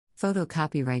Photo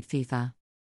copyright FIFA.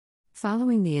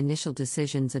 Following the initial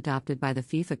decisions adopted by the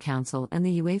FIFA Council and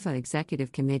the UEFA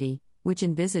Executive Committee, which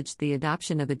envisaged the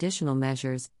adoption of additional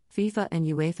measures, FIFA and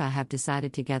UEFA have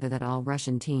decided together that all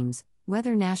Russian teams,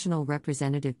 whether national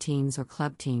representative teams or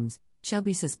club teams, shall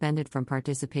be suspended from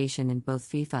participation in both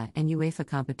FIFA and UEFA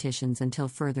competitions until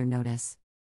further notice.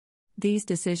 These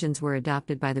decisions were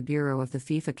adopted by the Bureau of the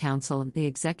FIFA Council and the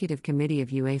Executive Committee of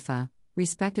UEFA,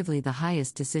 respectively the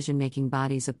highest decision-making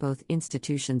bodies of both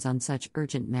institutions on such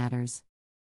urgent matters.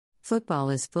 Football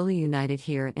is fully united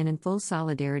here and in full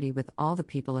solidarity with all the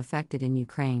people affected in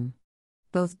Ukraine.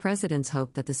 Both presidents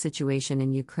hope that the situation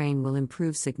in Ukraine will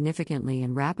improve significantly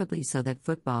and rapidly so that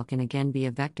football can again be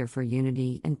a vector for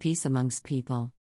unity and peace amongst people.